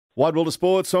Wide World of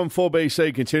Sports on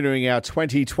 4BC, continuing our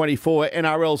 2024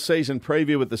 NRL season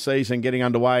preview, with the season getting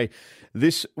underway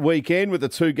this weekend with the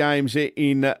two games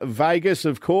in Vegas,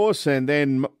 of course, and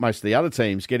then most of the other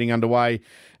teams getting underway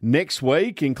next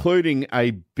week, including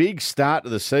a big start to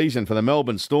the season for the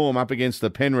Melbourne Storm up against the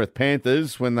Penrith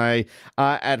Panthers when they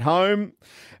are at home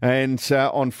and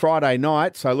on Friday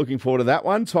night. So looking forward to that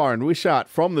one. Tyran Wishart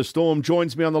from the Storm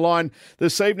joins me on the line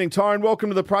this evening. Tyran, welcome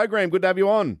to the program. Good to have you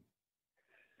on.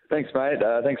 Thanks, mate.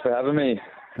 Thanks for having me.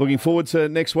 Looking forward to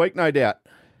next week, no doubt.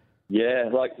 Yeah,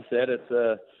 like you said, it's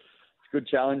a good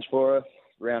challenge for us.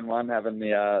 Round one, having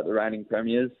the reigning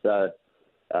premiers, so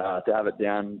to have it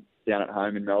down at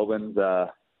home in Melbourne,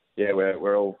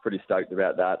 we're all pretty stoked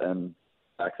about that and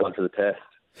excited for the test.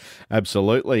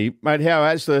 Absolutely, mate. How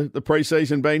has the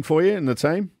pre-season been for you and the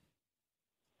team?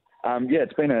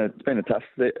 It's been a tough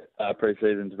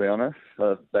pre-season, to be honest.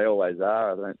 They always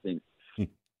are. I don't think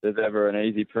there's ever an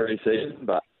easy pre-season,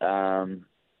 but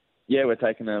we're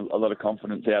taking a lot of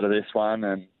confidence out of this one,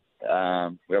 and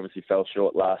we obviously fell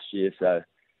short last year, so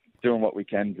doing what we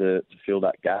can to fill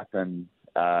that gap and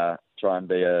try and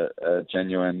be a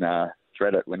genuine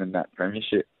threat at winning that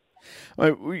premiership.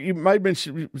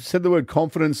 You said the word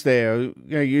confidence there. I'm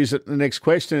going to use it in the next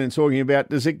question and talking about,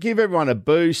 does it give everyone a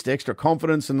boost, extra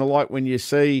confidence and the like when you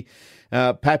see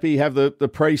Pappy have the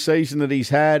pre-season that he's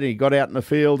had? He got out in the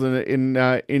field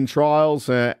in trials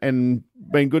and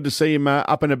been good to see him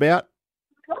up and about?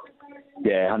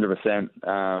 Yeah, 100%.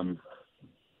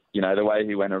 The way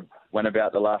he went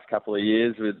about the last couple of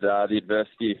years with the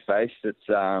adversity he faced, it's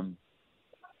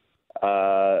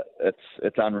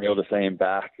unreal to see him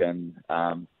back, and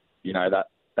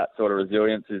that sort of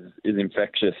resilience is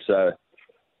infectious. So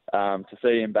to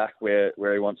see him back where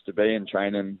he wants to be and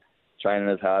training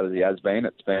as hard as he has been,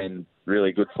 it's been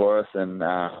really good for us. And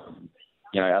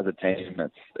as a team,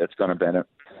 it's going to benefit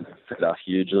us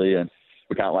hugely, and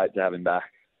we can't wait to have him back.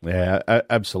 Yeah,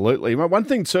 absolutely. One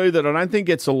thing too that I don't think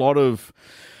gets a lot of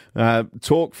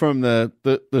talk from the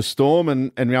Storm,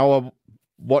 and I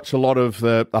watch a lot of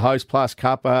the Host Plus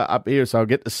Cup up here, so I'll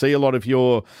get to see a lot of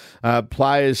your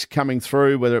players coming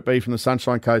through, whether it be from the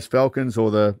Sunshine Coast Falcons or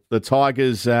the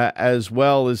Tigers as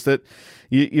well, is that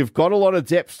you've got a lot of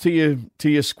depth to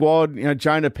your squad.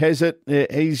 Jonah Pezzett,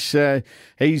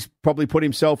 he's probably put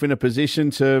himself in a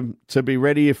position to be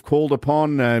ready if called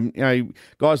upon.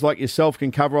 Guys like yourself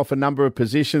can cover off a number of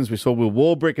positions. We saw Will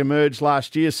Warbrick emerge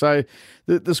last year, so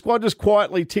the squad just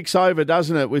quietly ticks over,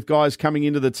 doesn't it, with guys coming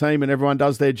into the team and everyone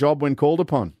does their job when called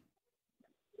upon.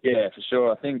 Yeah, for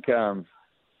sure. I think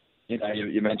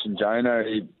you mentioned Jonah.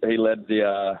 He led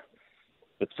the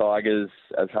Tigers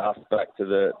as halfback to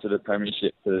the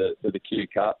premiership, to the Q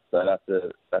Cup. So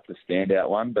that's a standout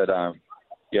one. But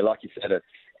like you said, it's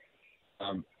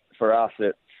for us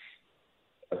it's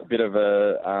a bit of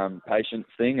a patience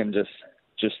thing and just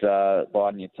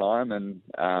biding your time. And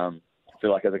I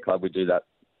feel like as a club we do that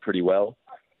pretty well.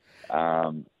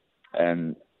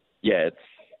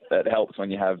 It helps when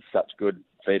you have such good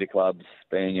feeder clubs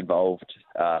being involved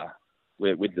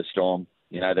with the Storm.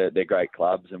 They're great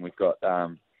clubs, and we've got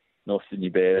North Sydney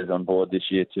Bears on board this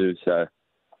year too. So,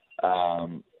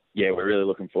 we're really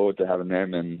looking forward to having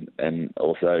them and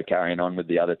also carrying on with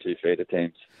the other two feeder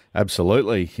teams.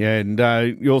 Absolutely. Yeah, and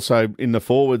you also in the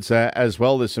forwards as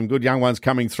well, there's some good young ones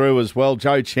coming through as well.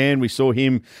 Joe Chan, we saw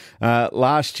him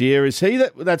last year. Is he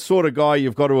that sort of guy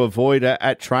you've got to avoid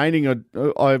at training?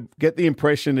 I get the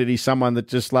impression that he's someone that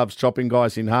just loves chopping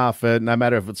guys in half, no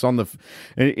matter if it's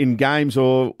in games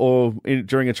or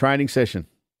during a training session.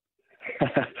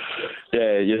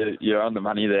 Yeah, you're on the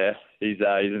money there. He's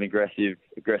an aggressive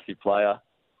player.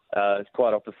 It's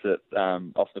quite opposite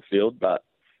off the field, but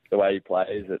the way he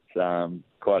plays, it's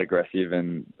quite aggressive,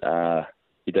 and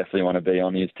you definitely want to be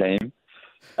on his team.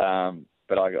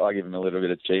 But I give him a little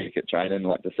bit of cheek at training,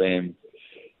 like to see him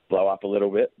blow up a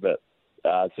little bit. But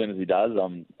as soon as he does,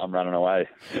 I'm running away.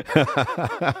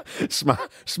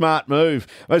 Smart move.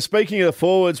 Well, speaking of the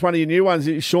forwards, one of your new ones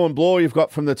is Sean Bloor you've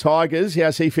got from the Tigers.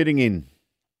 How's he fitting in?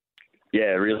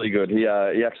 Yeah, really good. He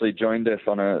actually joined us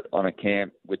on a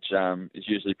camp, which is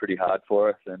usually pretty hard for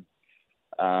us, and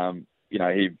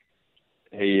he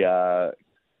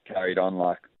carried on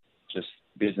like just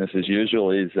business as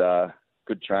usual. He's a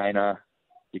good trainer.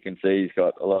 You can see he's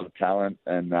got a lot of talent,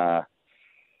 and as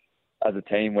a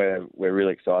team, we're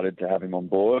really excited to have him on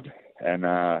board and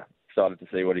excited to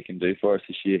see what he can do for us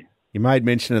this year. You made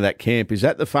mention of that camp. Is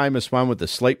that the famous one with the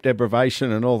sleep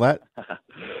deprivation and all that?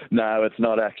 No, it's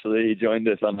not actually. He joined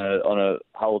us on a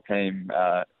whole team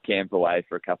camp away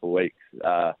for a couple of weeks.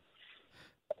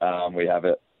 We have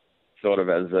it sort of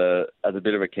as a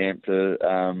bit of a camp to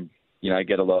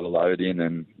get a lot of load in,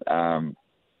 and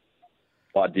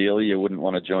ideally you wouldn't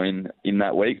want to join in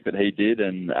that week, but he did,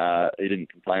 and he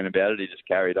didn't complain about it. He just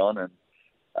carried on, and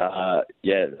I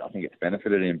think it's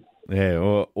benefited him.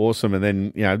 Yeah, awesome. And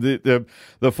then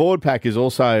the forward pack is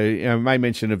also May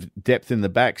mention of depth in the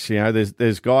backs.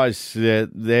 There's guys there.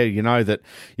 That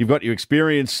you've got your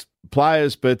experienced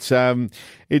players, but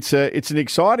it's an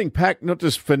exciting pack, not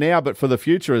just for now but for the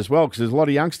future as well, because there's a lot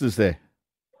of youngsters there.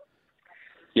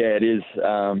 Yeah, it is.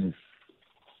 I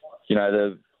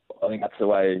think that's the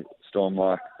way Storm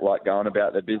like going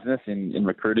about their business in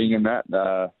recruiting and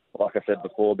that. Like I said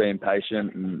before, being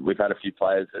patient, and we've had a few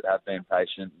players that have been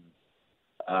patient.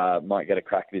 Might get a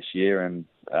crack this year, and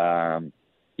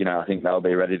I think they'll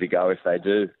be ready to go if they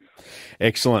do.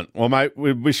 Excellent. Well, mate,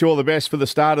 we wish you all the best for the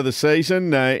start of the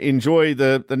season. Enjoy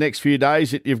the next few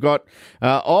days that you've got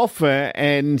off,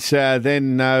 and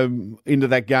then into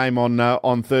that game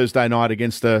on Thursday night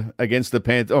against the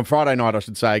Panthers, on Friday night, I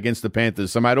should say, against the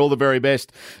Panthers. So, mate, all the very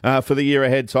best for the year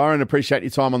ahead, Tyran. Appreciate your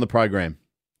time on the program.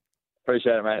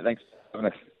 Appreciate it, mate. Thanks for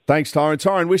having us. Thanks, Tyran.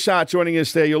 Tyran Wishart joining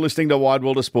us there. You're listening to Wide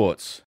World of Sports.